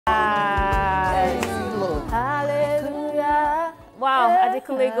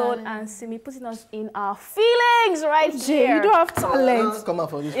Adekunle Gold and Simi putting us in our feelings right here. You don't have talent. Come on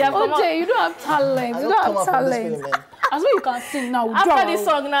for this. Yeah, OJ, you don't have talent. You don't have talent. As well you can sing now. After this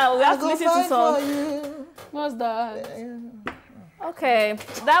song now, we have to listen to song. What's that? Okay,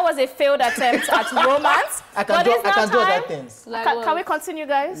 that was a failed attempt at romance. I can do other things. Like Can we continue,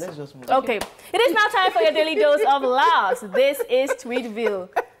 guys? Let's just move. Okay, it is now time for your daily dose of laughs. This is Tweetville.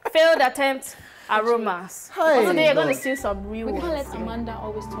 Failed attempt at romance. Hey, Today you're going to see some real We can't ones. let Amanda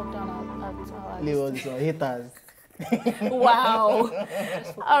always talk down our Leo's haters. Wow.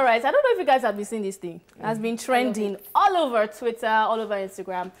 All right, I don't know if you guys have been seeing this thing. It has been trending all over Twitter, all over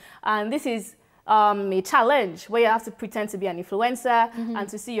Instagram. And this is a challenge where you have to pretend to be an influencer and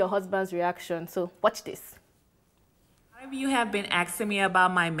to see your husband's reaction. So watch this. A lot of you have been asking me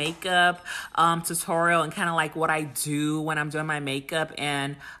about my makeup tutorial and kind of like what I do when I'm doing my makeup.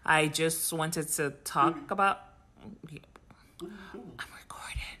 And I just wanted to talk about... I'm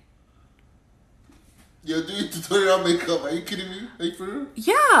recording. You're doing tutorial makeup. Are you kidding me? Are you for real?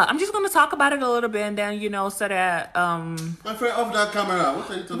 Yeah, I'm just going to talk about it a little bit and then, you know, so that... My friend, off that camera. What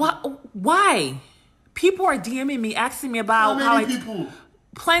are you talking about? Why? People are DMing me, asking me about How how many people?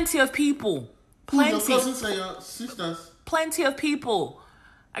 Plenty of people. Who, your Plenty. cousins and your sisters? Plenty of people.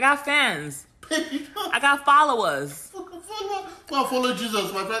 I got fans. I got followers. Follow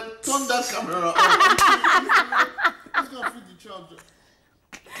Jesus, my friend. Turn that camera on. He's gonna feed the child.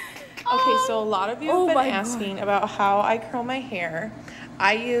 Okay, so a lot of you have been asking about how I curl my hair.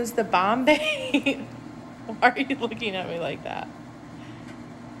 I use the Bombay. Why are you looking at me like that?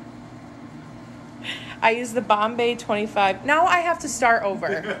 I use the Bombay 25. Now I have to start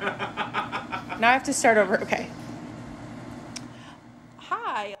over. Okay.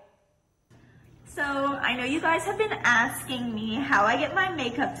 Hi. So I know you guys have been asking me how I get my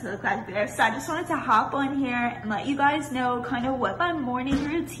makeup to look like this, so I just wanted to hop on here and let you guys know kind of what my morning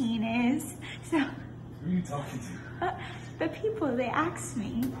routine is. So, who are you talking to? The people, they ask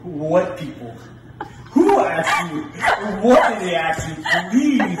me. What people? Who asked you? What did they ask you?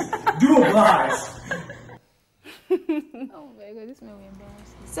 Please do oblige. Oh my god, this made me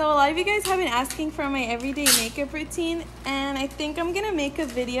embarrassed. So a lot of you guys have been asking for my everyday makeup routine, and I think I'm gonna make a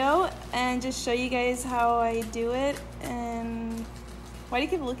video and just show you guys how I do it. And why do you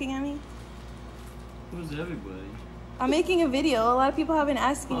keep looking at me? Who's everybody? I'm making a video. A lot of people have been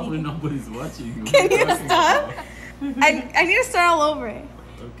asking Probably me. nobody's watching. Can you stop? I need to start all over.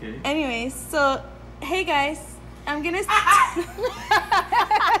 Okay. Anyways, so hey guys, I'm gonna.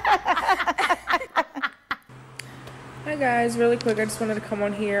 Hi guys, really quick, I just wanted to come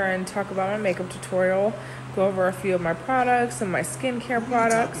on here and talk about my makeup tutorial, go over a few of my products and my skincare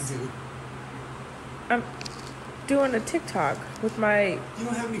products. I'm doing a TikTok with my... You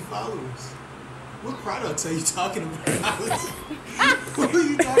don't have any followers. What products are you talking about? Who are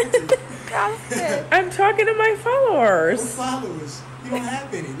you talking to? I'm talking to my followers. What followers? You don't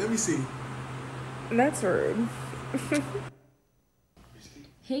have any. Let me see. That's rude.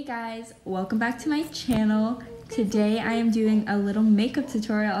 Hey guys, welcome back to my channel. Today I am doing a little makeup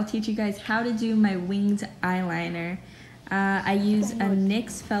tutorial. I'll teach you guys how to do my winged eyeliner. I use a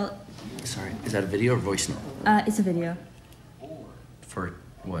NYX felt... Sorry, is that a video or voice note? It's a video. For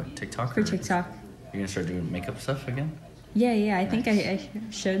what, TikTok? For TikTok. You're gonna start doing makeup stuff again? Yeah, I think I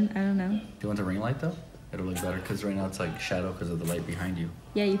should. I don't know. Do you want the ring light though? It'll look better because right now it's like shadow because of the light behind you.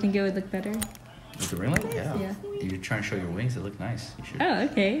 Yeah, you think it would look better? With the ring light? Yeah. You're trying to show your wings, they look nice. You should. Oh,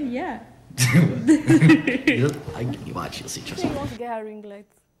 okay, yeah. You watch, you'll see. Trust me. She wants to get her ring light.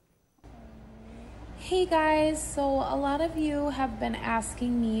 Hey guys, so a lot of you have been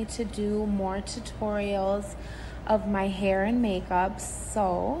asking me to do more tutorials of my hair and makeup,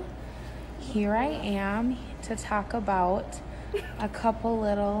 so here I am to talk about a couple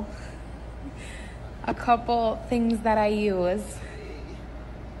things that I use.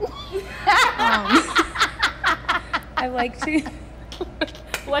 I like to...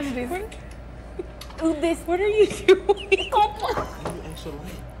 What is this? What are you doing?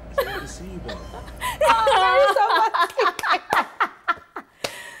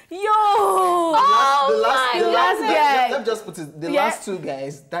 Yo! The last guy. Let's just put it. The last two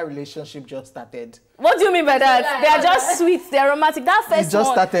guys, that relationship just started. What do you mean by that? They are just sweet. They are romantic. That first It just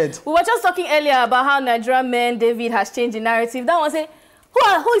one, started. we were just talking earlier about how Nigerian men, David, has changed the narrative. That one say,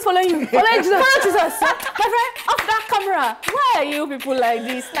 Who is following you? Follow Jesus. Follow Jesus. My friend, off that camera. Why are you people like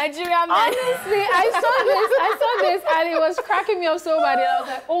this? Nigerian men. Honestly, I saw this, and it was cracking me up so bad. And I was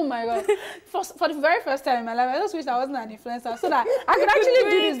like, oh my God. For the very first time in my life, I just wish I wasn't an influencer so that I could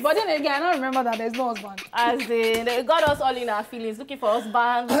actually do this. But then again, I don't remember that there's no husband. As they got us all in our feelings, looking for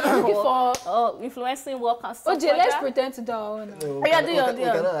husbands, looking for influencing work and stuff. OJ, let's pretend to do our own. No, we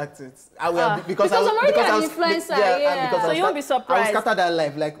cannot act it. Because I'm already an influencer. Yeah. So you won't be surprised. I will scatter that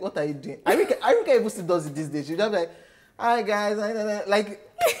life. Like, what are you doing? I think even still does it these days. You just like, hi guys, like,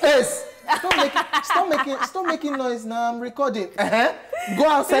 yes. Stop making noise now. I'm recording. Go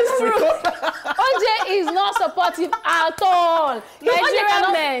outside to record. OJ is not supportive at all.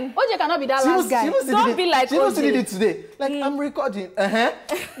 Nigerian men. OJ cannot be that last guy. Don't be like OJ. She did it today. Like, I'm recording. Go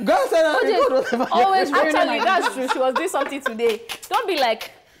outside and record whatever. Always actually, that's true. She was doing something today. Don't be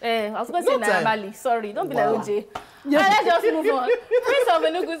like, I was going to say Naira. Sorry, don't be like OJ. Let's just move on. Prince of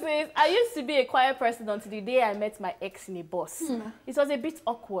Enugu says, I used to be a quiet person until the day I met my ex in a bus. It was a bit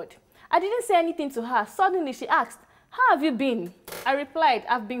awkward. I didn't say anything to her. Suddenly she asked, how have you been? I replied,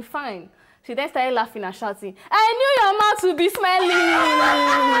 I've been fine. She then started laughing and shouting, I knew your mouth would be smelling.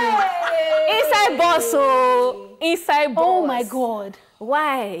 Inside bus, oh. Inside bus. Oh my God.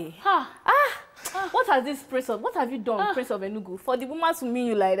 Why? What has this Prince of, what have you done, Prince of Enugu, for the woman to mean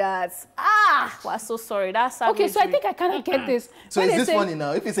you like that? We're so sorry. That's savagery. Okay, so I think I cannot get this. So is this funny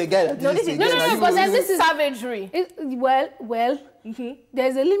now? If it's a guy that no, this is but then this is savagery. Well,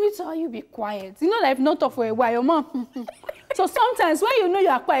 there's a limit to how you be quiet. You know, like not talk for a while, your mom. So sometimes when you know you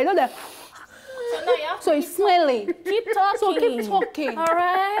are quiet, you know that. So it's smelly. Keep talking. So keep talking. All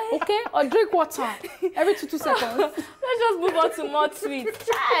right. Okay? Or drink water every 2 seconds. Let's just move on to more tweets.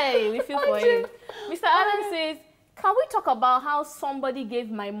 Hey, we feel for him. Mr. Adam says, can we talk about how somebody gave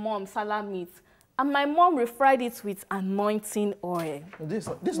my mom salad meat and my mom refried it with anointing oil? This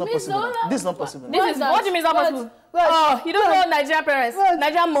is not possible. This is not possible. What do you mean it's not possible? You don't know Nigerian parents,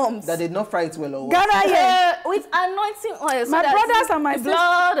 Nigerian moms. That did not fry it well or what? Ghana here. With anointing oil. So my brothers and my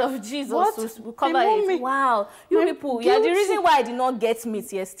blood of Jesus will cover it. Wow. You people, you are the reason why I did not get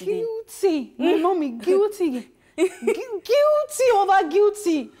meat yesterday. Guilty. My mommy, guilty. Guilty over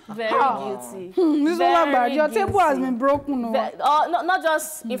guilty. Very guilty. This is all bad. Your table has been broken. Not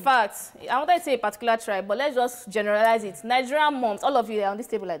just, in fact, I wanted to say a particular tribe, but let's just generalize it. Nigerian moms, all of you are on this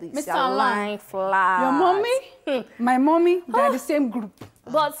table like this. Mr. You're lying flat. Your mommy, my mommy, they're the same group.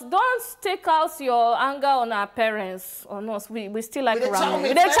 But don't take out your anger on our parents, on us. We still like ramen.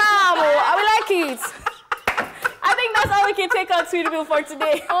 With the charm, I will like it. I think that's all we can take on Tweetable for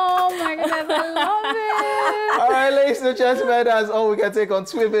today. Oh my goodness, I love it. All right, ladies and gentlemen, that's all we can take on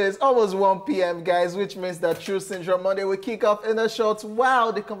Twitter. It's almost 1 p.m., guys, which means that True Syndrome Monday will kick off in a short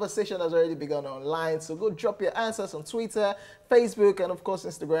while. The conversation has already begun online, so go drop your answers on Twitter, Facebook, and of course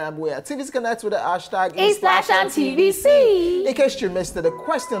Instagram. We are TVC Connect with the hashtag #TVC. In case you missed it, the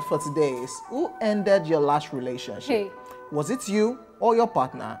question for today is, who ended your last relationship? Hey. Was it you or your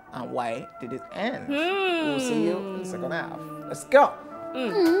partner, and why did it end? We'll see you in the second half. Let's go.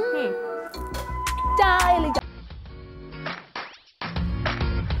 Daily.